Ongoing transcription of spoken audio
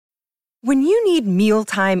When you need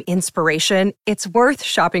mealtime inspiration, it's worth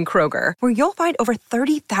shopping Kroger, where you'll find over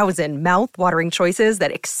 30,000 mouth-watering choices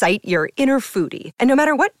that excite your inner foodie. And no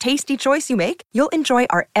matter what tasty choice you make, you'll enjoy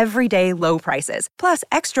our everyday low prices, plus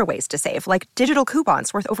extra ways to save, like digital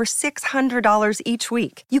coupons worth over $600 each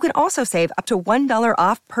week. You can also save up to $1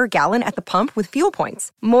 off per gallon at the pump with fuel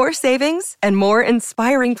points. More savings and more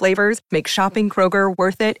inspiring flavors make shopping Kroger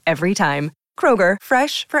worth it every time. Kroger,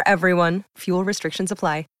 fresh for everyone. Fuel restrictions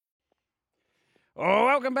apply. Oh,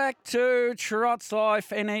 welcome back to Trot's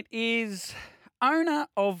Life, and it is Owner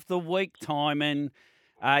of the Week time. And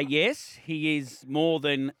yes, he is more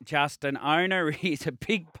than just an owner. He's a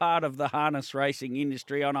big part of the harness racing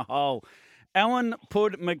industry on a whole. Allan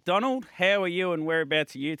MacDonald, how are you and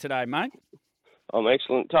whereabouts are you today, mate? I'm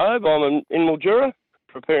excellent, Tobe. I'm in Mildura,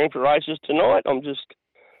 preparing for races tonight. I'm just,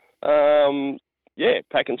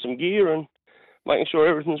 packing some gear and making sure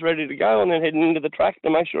everything's ready to go, and then heading into the track to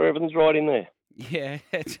make sure everything's right in there. Yeah,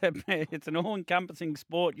 it's an all-encompassing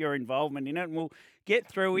sport, your involvement in it, and we'll get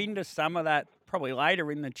through into some of that probably later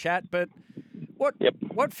in the chat. But what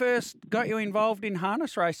first got you involved in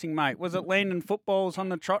harness racing, mate? Was it landing footballs on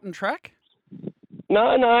the trotting track?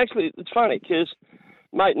 No, actually, it's funny because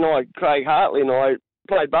mate and I, Craig Hartley and I,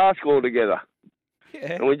 played basketball together.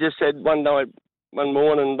 Yeah. And we just said one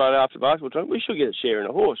morning, right after basketball time, we should get a share in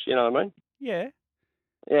a horse, you know what I mean? Yeah.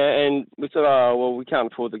 Yeah, and we said, we can't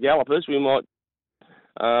afford the gallopers. We might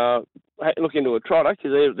look into a trotter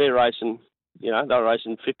because they're racing, they're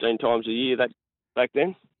racing 15 times a year back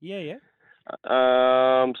then. Yeah.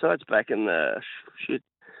 So that's back in the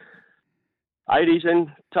 80s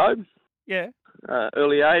in Tobe. Yeah.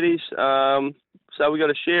 Early 80s. So we got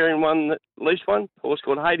a share in one, at least one horse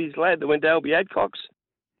called Hades Lad that went to Albie Adcock's.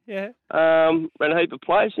 Yeah. Ran a heap of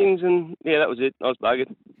placings, and that was it. I was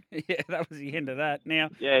buggered. Yeah, that was the end of that. Now.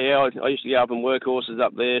 Yeah. I used to go up and work horses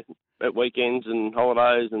up there at weekends and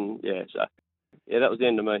holidays, and that was the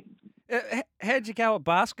end of me. How'd you go at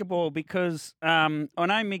basketball? Because I know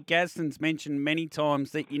Mick Gadsden's mentioned many times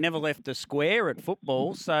that you never left a square at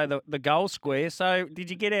football, so the goal square. So did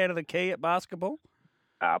you get out of the key at basketball?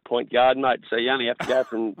 Point guard, mate. So you only have to go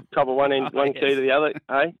from top of one end, key to the other,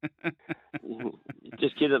 hey?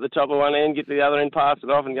 Just get at the top of one end, get to the other end, pass it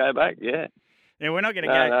off and go back, yeah. Yeah, we're not going to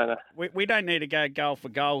go. No. We don't need to go goal for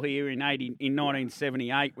goal here in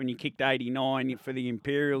 1978 when you kicked 89 for the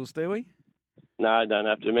Imperials, do we? No, don't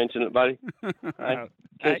have to mention it, buddy.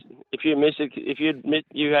 If you miss it, if you admit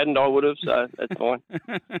you hadn't, I would have. So that's fine.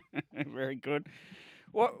 Very good.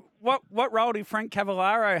 What role did Frank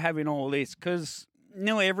Cavallaro have in all this? Because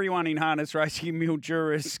nearly everyone in harness racing in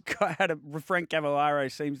Mildura's Frank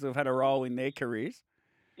Cavallaro seems to have had a role in their careers.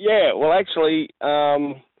 Yeah, well, actually,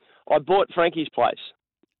 I bought Frankie's place,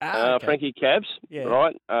 okay. Frankie Cabs,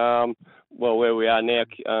 right? Where we are now,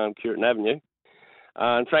 Curtin Avenue.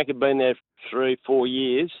 And Frank had been there 3-4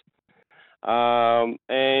 years,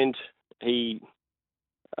 and he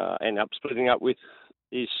ended up splitting up with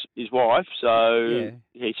his wife, so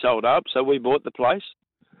he sold up. So we bought the place,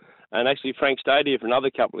 and actually Frank stayed here for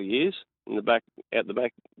another couple of years out the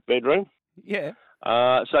back bedroom. Yeah.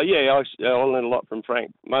 I learned a lot from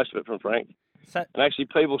Frank, most of it from Frank. And actually,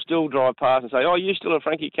 people still drive past and say, "Oh, you still at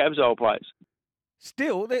Frankie Cab's old place?"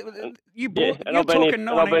 Still, you bought. Yeah, you're talking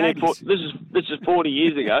 1980s. This is 40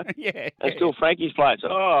 years ago. Yeah. And still Frankie's place.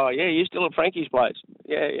 Oh, yeah, you're still at Frankie's place.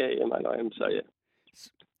 Yeah, mate, I am. So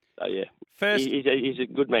yeah. First, he's a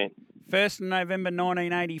good man. 1st of November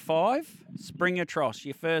 1985, Springer Tross,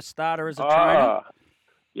 your first starter as a trainer.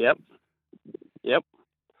 Yep.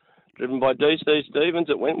 Driven by D.C. Stevens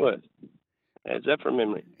at Wentworth. How's that from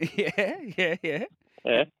memory? Yeah.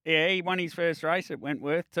 Yeah, he won his first race at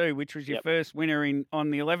Wentworth too, which was your first winner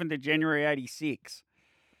on the 11th of January, 86.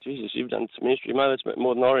 Jesus, you've done some history, mate. That's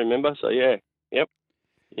more than I remember. So, yeah. Yep.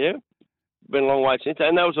 Been a long way since.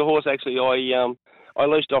 And that was a horse, actually, I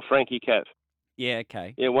leased off Frankie Cav. Yeah,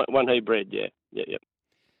 okay. Yeah, one he bred, yeah.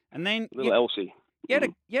 And then... Little Elsie. You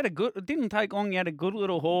had a good... It didn't take long. You had a good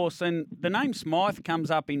little horse, and the name Smythe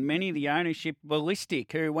comes up in many of the ownership.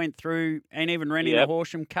 Ballistic, who went through and even ran in the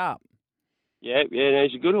Horsham Cup. Yeah,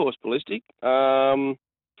 he's a good horse, Ballistic. Chrissy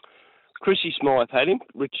Smythe had him,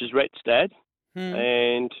 Rich's Rhett's dad,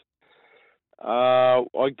 and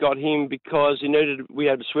I got him because we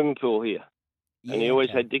had a swimming pool here, and he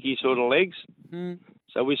always had Dicky sort of legs,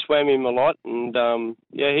 so we swam him a lot, and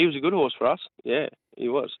he was a good horse for us. Yeah, he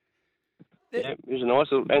was. Yeah, he was a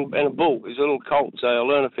nice little, and a bull. He's a little colt, so I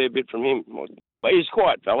learned a fair bit from him. But he's a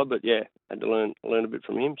quiet fella, but had to learn a bit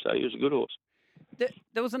from him, so he was a good horse.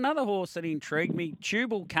 There was another horse that intrigued me,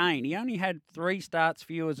 Tubal Cain. He only had 3 starts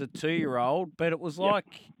for you as a 2-year-old, but it was like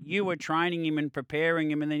you were training him and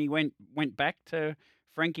preparing him, and then he went back to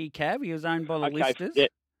Frankie Cav. He was owned by the Listers. Yeah.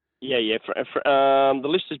 The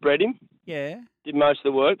Listers bred him. Yeah. Did most of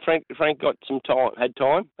the work. Frank got some time, had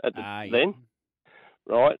time then.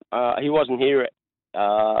 Right. He wasn't here,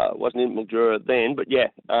 wasn't in Mildura then, but yeah.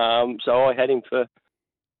 So I had him for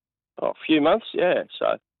a few months, yeah.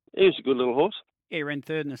 So he was a good little horse. Yeah, he ran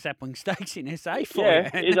 3rd in the Sapling Stakes in SA for you.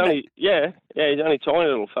 He's only he's only a tiny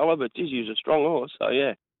little fella, but geez, he was a strong horse. So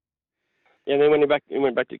yeah. Yeah, and then he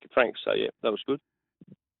went back to Frank. So yeah, that was good.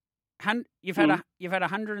 You've had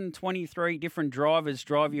 123 different drivers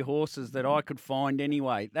drive your horses that I could find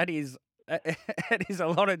anyway. That is a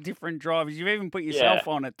lot of different drivers. You've even put yourself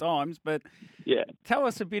on at times, but tell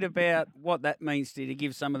us a bit about what that means to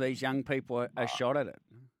give some of these young people a shot at it.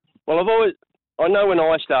 Well, I know when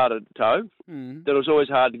I started, Toe, that it was always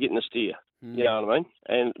hard to get in a steer. You know what I mean?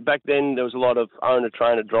 And back then there was a lot of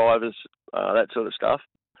owner-trainer drivers, that sort of stuff.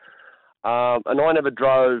 And I never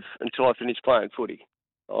drove until I finished playing footy.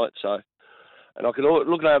 Right, so, and I could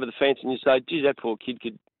look over the fence and you say, geez, that poor kid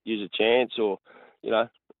could use a chance, or, you know.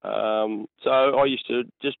 So I used to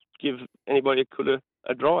just give anybody who could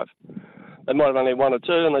a drive. They might have only 1 or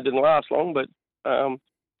 2 and they didn't last long, but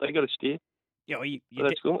they got a steer. Yeah, well, so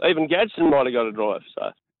that's cool. Even Gadsden might have got a drive.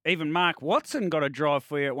 So even Mark Watson got a drive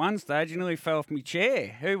for you at one stage. He nearly fell off my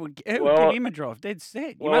chair. Who would give him a drive? Dead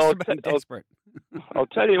set. You must have been desperate. I'll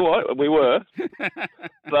tell you what, we were,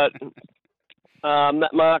 but.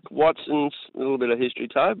 Mark Watson's, a little bit of history,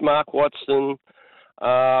 Tobe. Mark Watson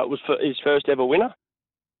was his first ever winner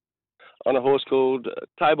on a horse called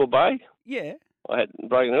Table Bay. Yeah. I had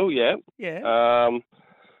Broken Hill, yeah. Yeah.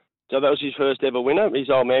 So that was his first ever winner. His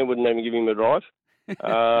old man wouldn't even give him a drive.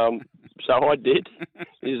 So I did.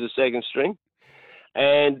 He was the second string.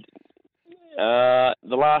 And my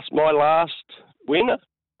last winner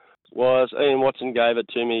was Ian Watson gave it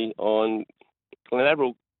to me on Glen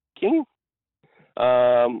Admiral King.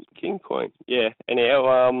 King Queen, yeah.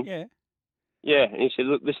 Anyhow, yeah. And he said,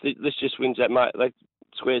 "Look, this just wins that, mate. That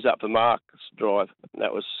squares up for Mark's drive." And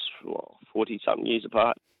that was 40-something years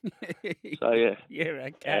apart. So yeah. Yeah.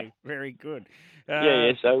 Okay. Very good.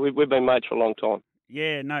 So we've been mates for a long time.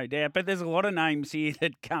 Yeah, no doubt. But there's a lot of names here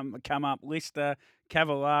that come up: Lister,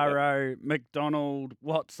 Cavallaro, MacDonald,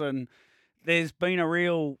 Watson. There's been a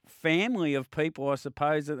real family of people, I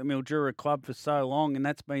suppose, at the Mildura Club for so long, and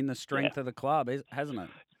that's been the strength of the club, hasn't it?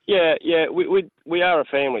 Yeah. We are a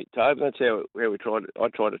family, Tobe. That's how I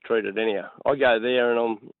try to treat it anyhow. I go there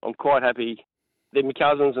and I'm quite happy. They're my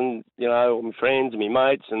cousins and, you know, all my friends and my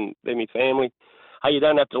mates and they're my family. Hey, you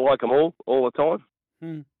don't have to like them all the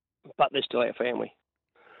time, but they're still our family.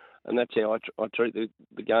 And that's how I treat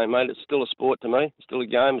the game, mate. It's still a sport to me. It's still a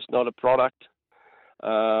game. It's not a product.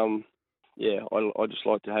 Yeah, I just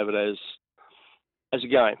like to have it as a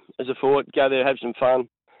game, as a sport. Go there, have some fun,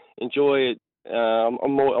 enjoy it.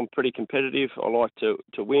 I'm pretty competitive. I like to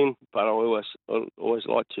win, but I always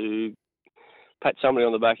like to pat somebody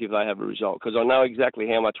on the back if they have a result, because I know exactly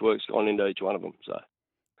how much work's gone into each one of them. So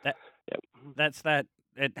that's that.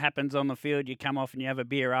 It happens on the field. You come off and you have a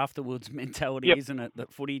beer afterwards mentality, isn't it?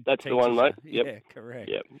 That footy. That's the one, mate. Yep. Yeah, correct.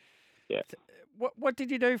 Yep. Yeah. What did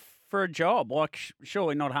you do for a job? Like,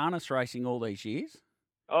 surely not harness racing all these years?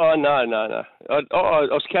 Oh, no. I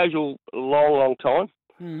was casual a long time.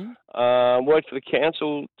 Mm-hmm. Worked for the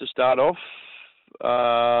council to start off.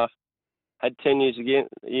 Had 10 years again.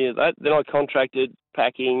 Yeah, that. Then I contracted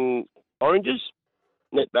packing oranges,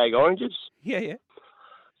 net bag oranges. Yeah.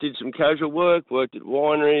 Did some casual work, worked at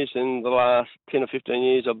wineries, and the last 10 or 15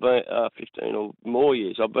 years, 15 or more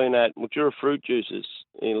years, I've been at Mildura Fruit Juices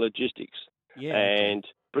in logistics and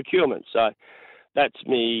procurement. So that's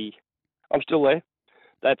me. I'm still there.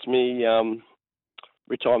 That's me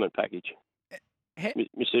retirement package,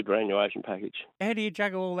 my superannuation package. How do you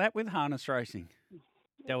juggle all that with harness racing?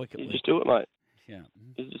 Delicately. You just do it, mate. Yeah.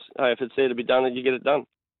 If it's there to be done, you get it done.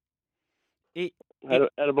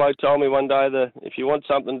 Had a bloke told me one day that if you want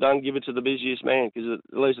something done, give it to the busiest man, because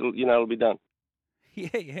at least it'll be done.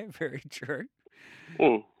 Yeah, very true.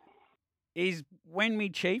 Mm. Is When Me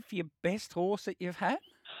Chief your best horse that you've had?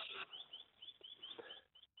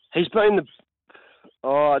 He's been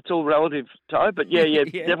it's all relative, Toe, but yeah,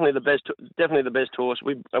 definitely the best horse.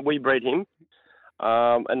 We bred him,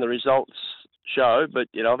 and the results show. But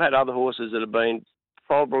I've had other horses that have been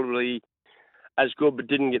probably as good but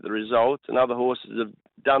didn't get the results, and other horses have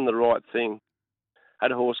done the right thing.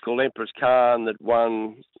 Had a horse called Empress Khan that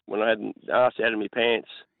won when I had an arse out of my pants.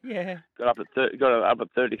 Yeah. Got up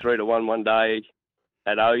at 33 to 1 day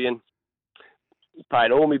at Oyen.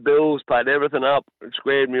 paid all my bills, paid everything up, it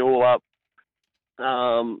squared me all up.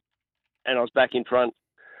 And I was back in front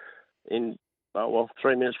in,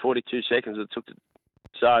 3 minutes, 42 seconds it took to.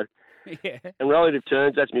 So, Yeah. in relative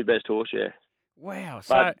terms, that's my best horse, yeah. Wow.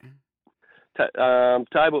 But,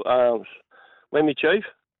 Wemmy Chief,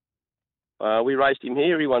 we raced him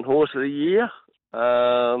here. He won Horse of the Year,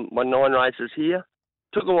 won 9 races here.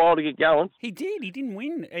 Took a while to get going. He did. He didn't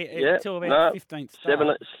win until about 15th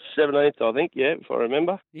start. 17th, I think, yeah, if I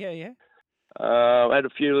remember. Yeah, yeah. Had a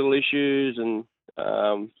few little issues and,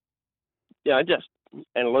 and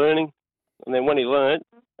learning. And then when he learned,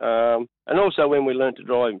 and also when we learned to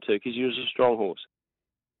drive him too, because he was a strong horse.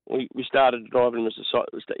 We started driving him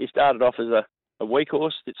he started off as a weak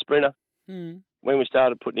horse, a sprinter. Mm. When we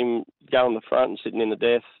started putting him going the front and sitting in the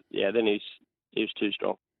death, then he was too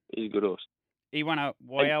strong. He's a good horse. He won a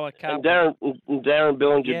Wyower Cup. And Darren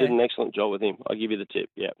Billinger did an excellent job with him. I'll give you the tip,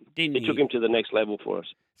 yeah. Didn't he? Took him to the next level for us.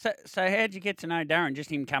 So how'd you get to know Darren? Just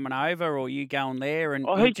him coming over or you going there? And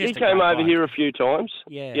he came over here a few times.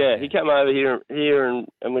 Yeah. He came over here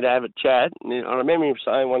and we'd have a chat. And I remember him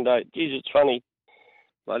saying one day, geez, it's funny,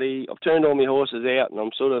 buddy, I've turned all my horses out and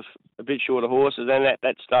I'm sort of a bit short of horses. And at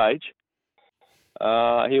that stage,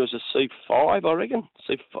 he was a C5, I reckon.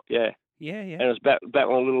 C5, yeah. Yeah. And I was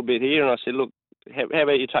battling a little bit here. And I said, look, how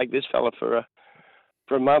about you take this fella for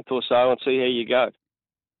a month or so and see how you go?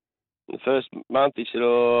 The first month, he said,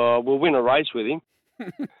 we'll win a race with him.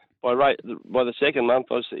 By the second month,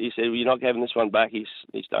 he said, well, you're not having this one back. He's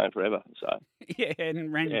staying forever. So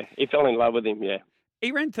he fell in love with him, yeah.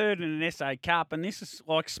 He ran third in an SA Cup, and this is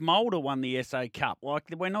like Smolder won the SA Cup.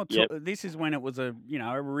 Like we're not. This is when it was a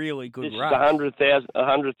really good race. This is a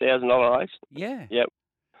 $100,000 race. Yeah. Yep.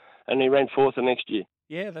 And he ran fourth the next year.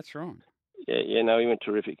 Yeah, that's right. Yeah, no, he went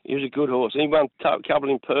terrific. He was a good horse. He won a couple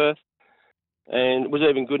in Perth, and was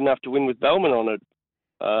even good enough to win with Bellman on it,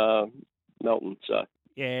 Melton. So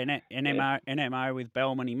yeah, NMO with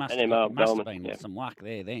Bellman. He must have been some luck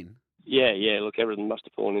there then. Yeah. Look, everything must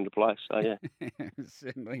have fallen into place. So yeah,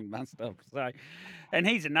 certainly must have. So, and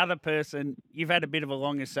he's another person you've had a bit of a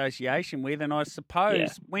long association with, and I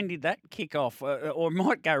suppose when did that kick off, or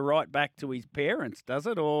might go right back to his parents? Does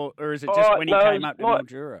it, or is it just when he came up to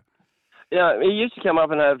Mildura? Yeah, he used to come up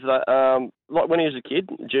and have like when he was a kid,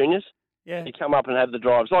 juniors. Yeah, he'd come up and have the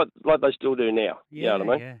drives like they still do now. Yeah, you know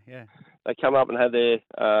what I mean? Yeah. They come up and have their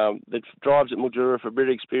the drives at Mildura for a bit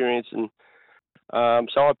of experience, and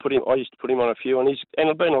so I used to put him on a few, and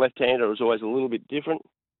being a left-hander was always a little bit different,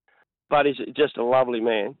 but he's just a lovely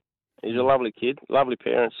man. He's a lovely kid, lovely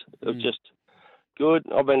parents. It was just good.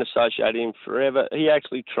 I've been associated with him forever. He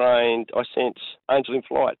actually trained. I sent Angel in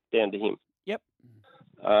Flight down to him. Yep.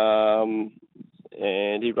 And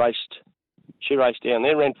she raced down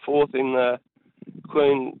there, ran fourth in the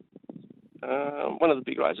Queen, one of the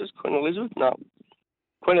big races, Queen Elizabeth? No,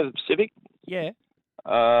 Queen of the Pacific. Yeah.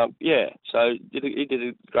 So he did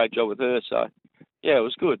a great job with her. So, yeah, it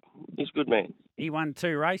was good. He's a good man. He won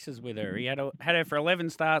 2 races with her. He had her for 11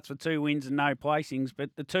 starts for 2 wins and no placings, but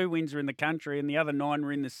the 2 wins were in the country and the other 9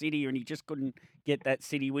 were in the city, and he just couldn't get that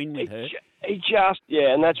city win with her.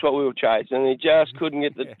 And that's what we were chasing. And he just couldn't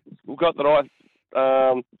get we got the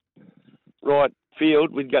right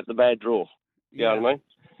field, we'd get the bad draw. You know what I mean?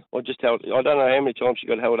 Or just held. I don't know how many times she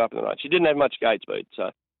got held up in the race. She didn't have much gate speed, so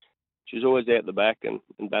she was always out the back and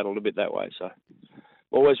battled a bit that way. So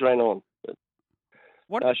always ran on.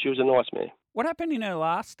 But, she was a nice mare. What happened in her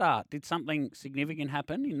last start? Did something significant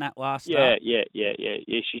happen in that last start? Yeah.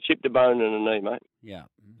 She chipped a bone in her knee, mate. Yeah.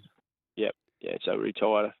 Yep. Yeah, so we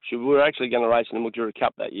retired her. We were actually going to race in the Mildura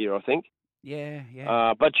Cup that year, I think. Yeah.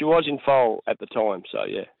 But she was in foal at the time, so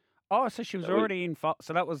yeah. Oh, so she was already in foal.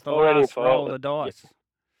 So that was the last roll of the dice.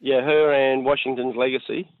 Yeah, her and Washington's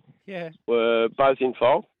Legacy were both in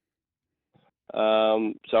foal.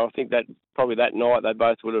 So I think that probably that night they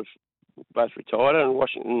both would have retired, and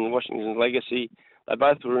Washington's Legacy, they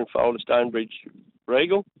both were in foal to Stonebridge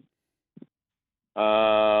Regal.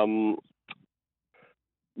 One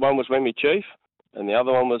was Wemmy Chief, and the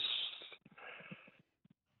other one was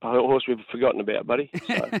a horse we've forgotten about, buddy.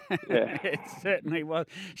 So, yeah. It certainly was.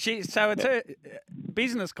 It's her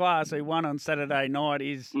business class who won on Saturday night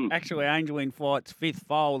is actually Angel in Flight's 5th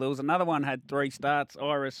foal. There was another one had 3 starts,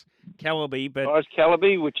 Iris Calaby,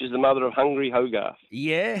 which is the mother of Hungry Hogarth.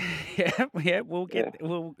 Yeah. We'll get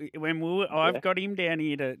I've got him down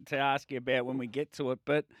here to ask you about when we get to it.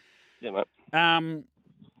 But mate.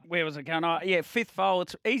 Where was it going? Oh, yeah, 5th foal.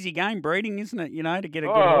 It's easy game breeding, isn't it? To get a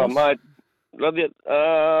good horse. Oh, mate.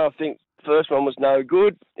 I think first one was no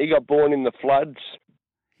good. He got born in the floods.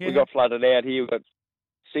 Yeah. We got flooded out here. We got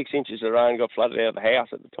 6 inches of rain. Got flooded out of the house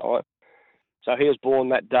at the time. So he was born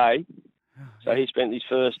that day. So he spent his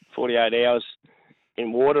first 48 hours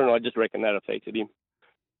in water, and I just reckon that affected him.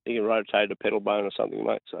 I think he rotated a pedal bone or something,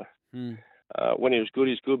 mate. So when he was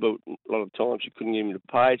good, but a lot of times you couldn't get him to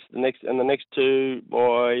pace. The next two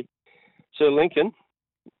by Sir Lincoln,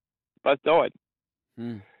 both died.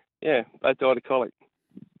 Yeah, both died of colic.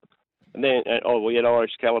 And then, we had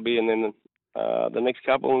Irish Calabi, and then the next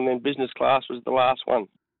couple, and then Business Class was the last one.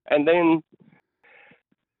 And then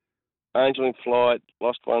Angel in Flight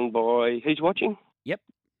lost one by, he's watching? Yep.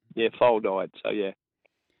 Yeah, Foal died, so yeah.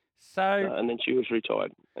 So. And then she was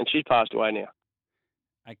retired, and she's passed away now.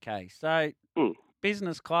 Okay, so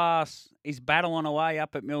Business Class is battling away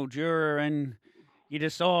up at Mildura, and you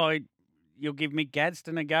decide you'll give Mick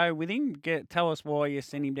Gadsden a go with him. Tell us why you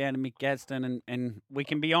sent him down to Mick Gadsden, and we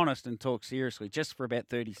can be honest and talk seriously, just for about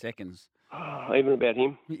 30 seconds. Oh, even about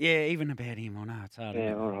him? Yeah, even about him. I know, it's hard.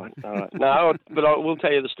 Yeah, all right. No, but I will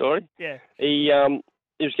tell you the story. Yeah. He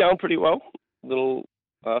was going pretty well. Little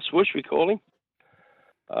swoosh, we call him.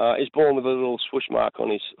 He's born with a little swoosh mark on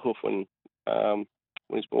his hoof when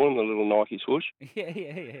he's born, the little Nike swoosh.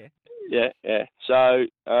 Yeah. So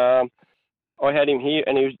I had him here,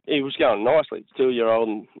 and he was going nicely. It's 2-year-old,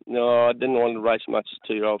 and I didn't want to race much as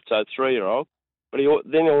 2-year-old, so 3-year-old. But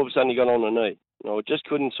then all of a sudden he got on a knee. I just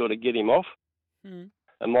couldn't sort of get him off. And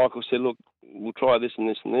Michael said, look, we'll try this and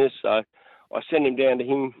this and this. So I sent him down to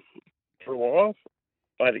him for a while.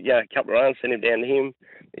 I had a couple of runs, sent him down to him.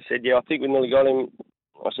 He said, yeah, I think we nearly got him.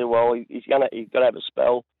 I said, well, he's got to have a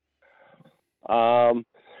spell.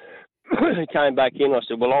 He came back in. I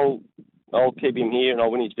said, well, I'll keep him here and I'll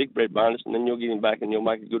win his Vic Bred bonus, and then you'll get him back and you'll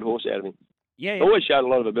make a good horse out of him. Yeah. Always showed a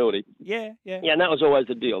lot of ability. Yeah. Yeah, and that was always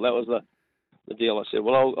the deal. That was the deal. I said,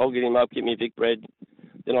 well, I'll get him up, get me a Vic Bred,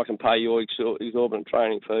 then I can pay your exorbitant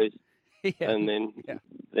training fees, and then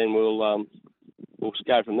we'll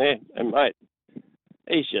go from there. And mate,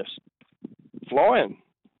 he's just flying.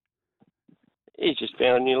 He's just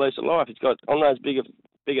found a new lease of life. He's got on those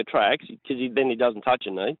bigger tracks, because then he doesn't touch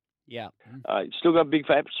a knee. Yeah. He's still got big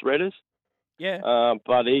fat spreaders. Yeah.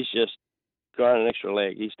 But he's just grown an extra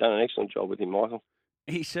leg. He's done an excellent job with him, Michael.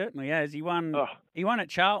 He certainly has. He won at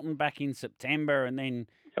Charlton back in September, and then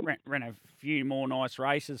ran a few more nice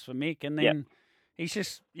races for Mick, and then he's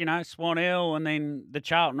just, Swan Hill, and then the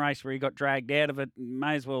Charlton race where he got dragged out of it.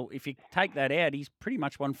 May as well, if you take that out, he's pretty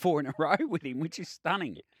much won 4 in a row with him, which is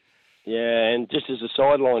stunning. Yeah, and just as a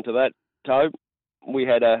sideline to that, Tobe, we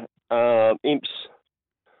had a Imps,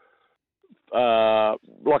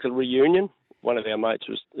 like a reunion. One of our mates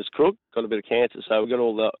was crook, got a bit of cancer, so we got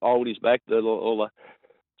all the oldies back, all the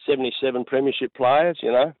 77 premiership players,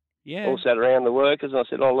 all sat around the workers, and I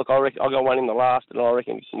said, oh, look, I got one in the last, and I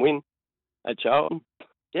reckon you can win at Charlton.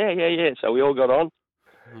 Yeah. So we all got on.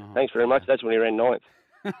 Oh, thanks very much. That's when he ran 9th.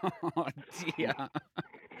 Oh, dear.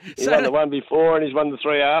 He won the one before, and he's won the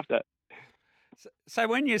 3 after. So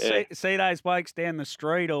when you see those blokes down the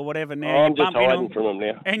street or whatever now, I'm just hiding from them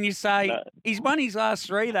now. And you say, he's won his last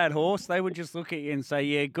 3, that horse, they would just look at you and say,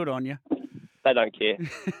 yeah, good on you. They don't care.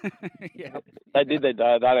 Yeah. They did their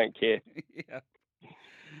day. They don't care.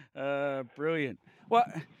 Yeah. Brilliant. What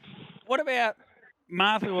about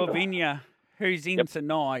Martha Lavinia, who's in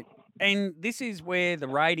tonight? And this is where the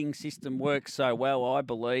rating system works so well, I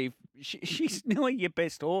believe. She's nearly your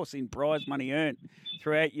best horse in prize money earned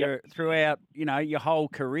throughout your whole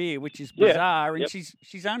career, which is bizarre. And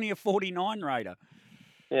she's only a 49 rater.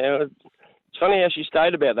 Yeah, it's funny how she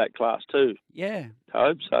stayed about that class too. Yeah,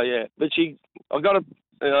 Tobe. So but she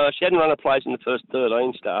hadn't run a place in the first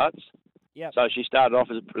 13 starts. Yeah. So she started off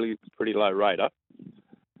as a pretty low rater,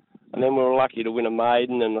 and then we were lucky to win a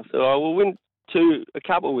maiden. And I thought, we'll win a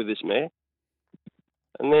couple with this mare,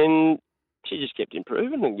 and then she just kept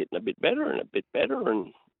improving and getting a bit better, and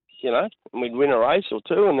and we'd win a race or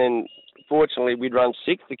two, and then fortunately we'd run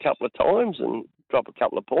 6th a couple of times and drop a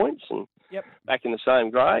couple of points, and back in the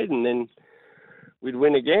same grade, and then we'd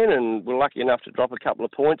win again, and we're lucky enough to drop a couple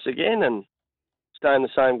of points again and stay in the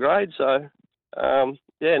same grade. So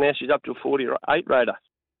now she's up to a 48 rater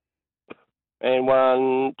and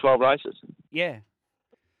won 12 races. Yeah.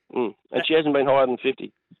 And she hasn't been higher than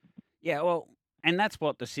 50. Yeah, well, and that's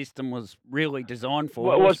what the system was really designed for.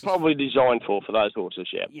 Well, it was probably designed for those horses,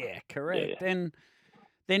 yeah. Yeah, correct. Yeah. And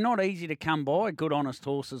they're not easy to come by, good, honest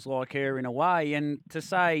horses like her in a way. And to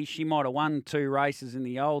say she might have won 2 races in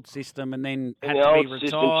the old system and then had to be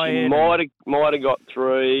retired. She might have got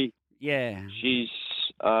 3. Yeah. She's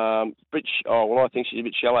I think she's a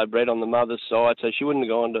bit shallow bred on the mother's side, so she wouldn't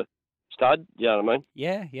have gone to stud, you know what I mean?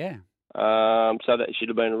 Yeah. So that she'd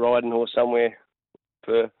have been a riding horse somewhere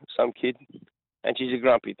for some kid. and she's a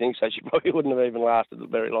grumpy thing, so she probably wouldn't have even lasted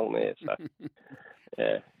very long there. So,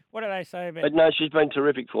 yeah. What do they say about? But no, she's been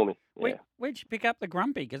terrific for me. Yeah. Where'd you pick up the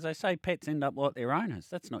grumpy? Because they say pets end up like their owners.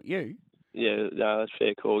 That's not you. Yeah, no, that's a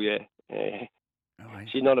fair call. Yeah. Oh,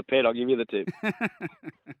 She's not a pet. I'll give you the tip.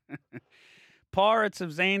 Pirates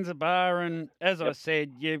of Zanzibar, and as I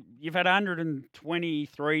said, you've had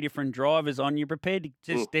 123 different drivers on. You're prepared to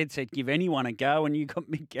just dead set give anyone a go, and you got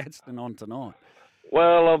Mick Gadsden on tonight.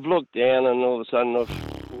 Well, I've looked down, and all of a sudden I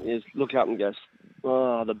look up and go,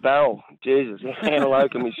 oh, the barrel. Jesus, how low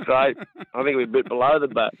can we scrape? I think we're a bit below the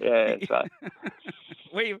bat. Yeah, so.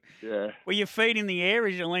 Were your feet in the air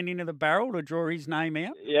as you leaned into the barrel to draw his name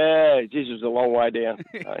out? Yeah, Jesus, a long way down.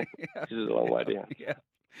 This is a long way down. Yeah.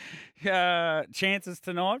 Chances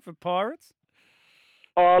tonight for Pirates?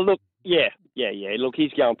 Oh, look, yeah. Look,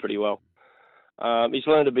 he's going pretty well. He's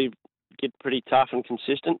learned to get pretty tough and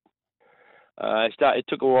consistent. It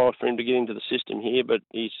took a while for him to get into the system here, but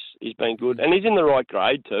he's been good, and he's in the right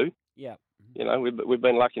grade too. Yeah. You know, we've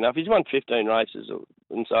been lucky enough. He's won 15 races,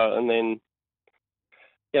 and then,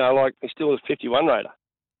 you know, like he's still a 51 raider.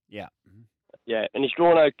 Yeah. Yeah, and he's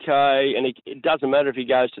drawn okay, and it doesn't matter if he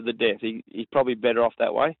goes to the death. He's probably better off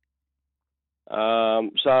that way.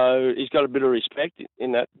 So he's got a bit of respect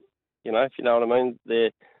in that, you know, if you know what I mean.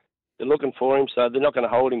 They're looking for him, so they're not going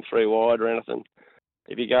to hold him 3 wide or anything.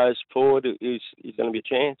 If he goes forward, he's going to be a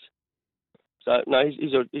chance. So no,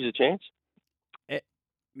 he's a chance.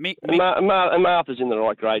 And Martha's in the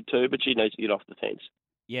right grade too, but she needs to get off the fence.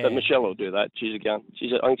 Yeah. But Michelle will do that. She's a gun.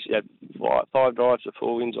 I think she had 5 drives to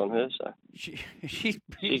 4 wins on her, so she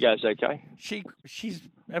goes okay. She's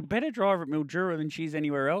a better driver at Mildura than she's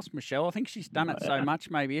anywhere else, Michelle. I think she's done it so much.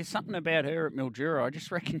 Maybe there's something about her at Mildura. I just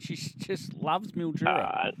reckon she just loves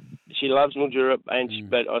Mildura. She loves Mildura,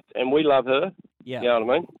 and we love her. Yeah. You know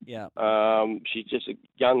what I mean? Yeah. She's just a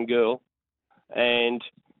young girl, and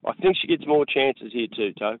I think she gets more chances here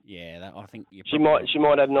too, Toe. Yeah, I think she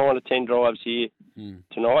might have 9 or 10 drives here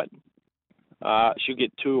tonight. She'll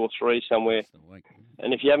get 2 or 3 somewhere.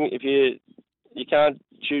 And if you can't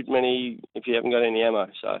shoot many if you haven't got any ammo.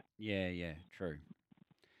 So yeah, true.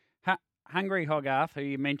 Hungry Hogarth, who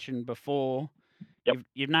you mentioned before,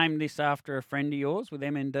 you've named this after a friend of yours with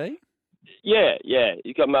MND. Yeah.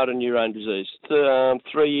 He's got motor neurone disease. 3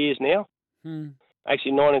 years now.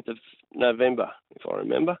 Actually, 19th of November, if I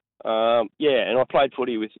remember. And I played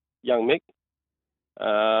footy with young Mick.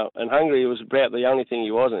 And Hungry was about the only thing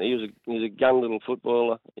he wasn't. He was a gun little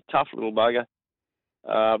footballer, a tough little bugger,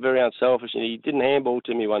 very unselfish, and he didn't handball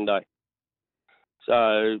to me one day.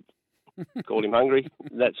 So called him Hungry.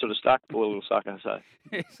 That sort of stuck, poor little sucker. So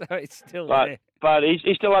it's still there. But he's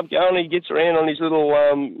still up going. He gets around on his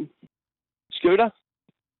little scooter,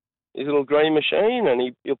 his little green machine,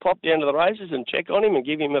 and he'll pop down to the races and check on him and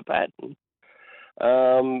give him a pat.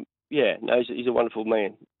 And, he's a wonderful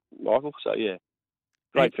man, Michael. So, yeah,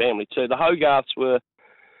 great family too. The Hogarths were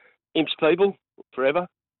Imps people forever,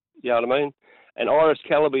 you know what I mean? And Iris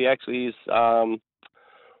Calaby actually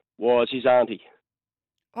was his auntie.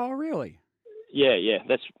 Oh, really? Yeah,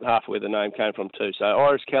 that's half where the name came from too. So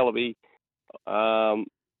Iris Calaby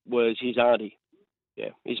was his auntie,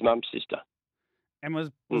 his mum's sister. And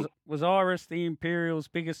was Iris the Imperials'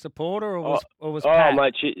 biggest supporter, or was Pat? Oh,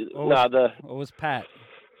 mate, or was Pat?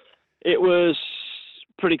 It was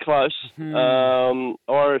pretty close.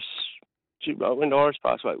 Iris, when did Iris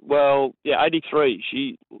pass away? Well,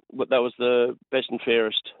 83. That was the best and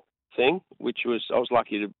fairest thing, which I was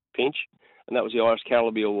lucky to pinch, and that was the Iris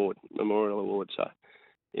Calaby Award, Memorial Award. So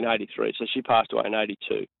in 83, so she passed away in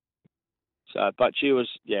 82. So, but she was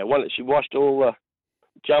she washed all the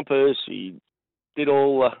jumpers. She did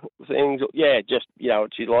all the things. Yeah, just,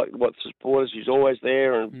 she's like what supporters. She's always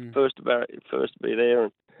there and first to be there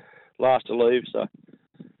and last to leave. So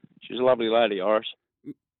she's a lovely lady, Iris.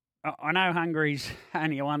 I know Hungry's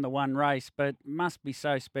only won the one race, but it must be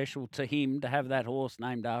so special to him to have that horse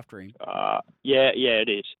named after him. It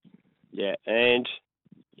is. Yeah, and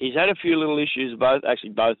he's had a few little issues. Both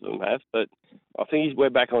of them have, but I think we're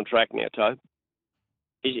back on track now, Tobe.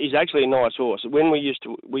 He's actually a nice horse. When we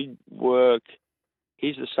work.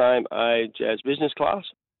 He's the same age as business class.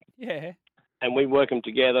 Yeah. And we work them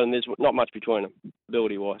together, and there's not much between them,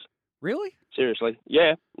 ability-wise. Really? Seriously.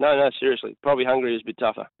 Yeah. No, seriously. Probably Hungry is a bit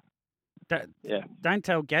tougher. Don't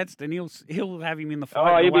tell Gadsden. He'll have him in the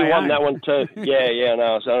fight. Oh, he'll be wanting that one too. Yeah,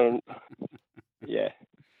 no. So, yeah.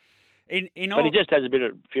 But he just has a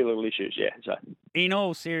few little issues, yeah. So in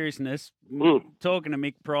all seriousness, talking to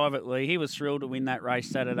Mick privately, he was thrilled to win that race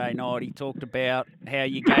Saturday night. He talked about how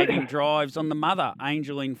you gave him drives on the mother,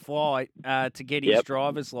 Angel in Flight, to get his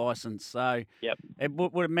driver's licence. So it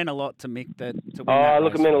would have meant a lot to Mick to win that race.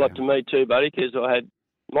 Look, it meant a lot to me too, buddy, because I had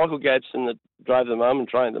Michael Gadsden that drove the mum and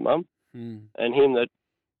trained the mum, and him that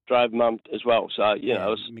drove mum as well. So, you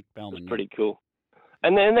know, it was pretty cool.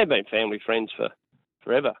 And they've been family friends for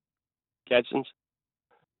forever, Gadsden's.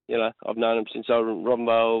 You know, I've known them since I was in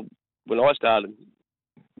Robinvale when I started.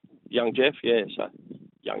 Young Jeff, so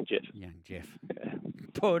young Jeff. Young Jeff. Yeah.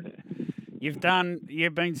 Pud, you've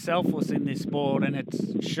been selfless in this sport, and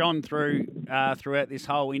it's shone through throughout this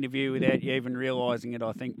whole interview without you even realising it,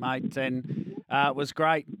 I think, mate. And it was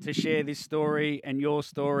great to share this story and your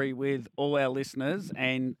story with all our listeners.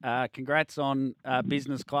 And congrats on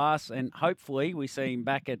business class, and hopefully we see him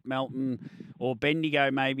back at Melton or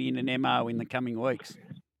Bendigo maybe in an MO in the coming weeks.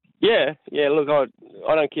 Yeah. Look,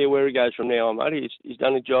 I don't care where he goes from now on, mate. He's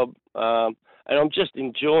done a job, and I'm just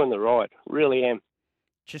enjoying the ride. Really am.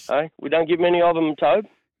 We don't give many of them, Tobe.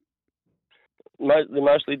 They're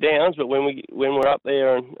mostly downs, but when we're up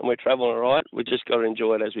there and we're travelling all right, we just got to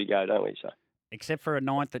enjoy it as we go, don't we? So. Except for a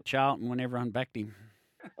ninth at Charlton when everyone backed him.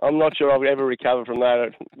 I'm not sure I'll ever recover from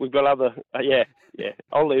that. We've got other. Yeah.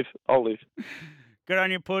 I'll live. Good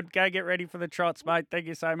on you, Pud. Go get ready for the trots, mate. Thank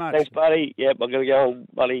you so much. Thanks, buddy. Yep, I've got to go and,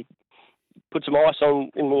 buddy, put some ice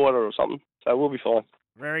in water or something. So we'll be fine.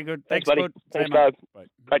 Very good. Thanks buddy. Pud. Thanks, Bob.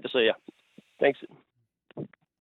 Great to see you. Thanks.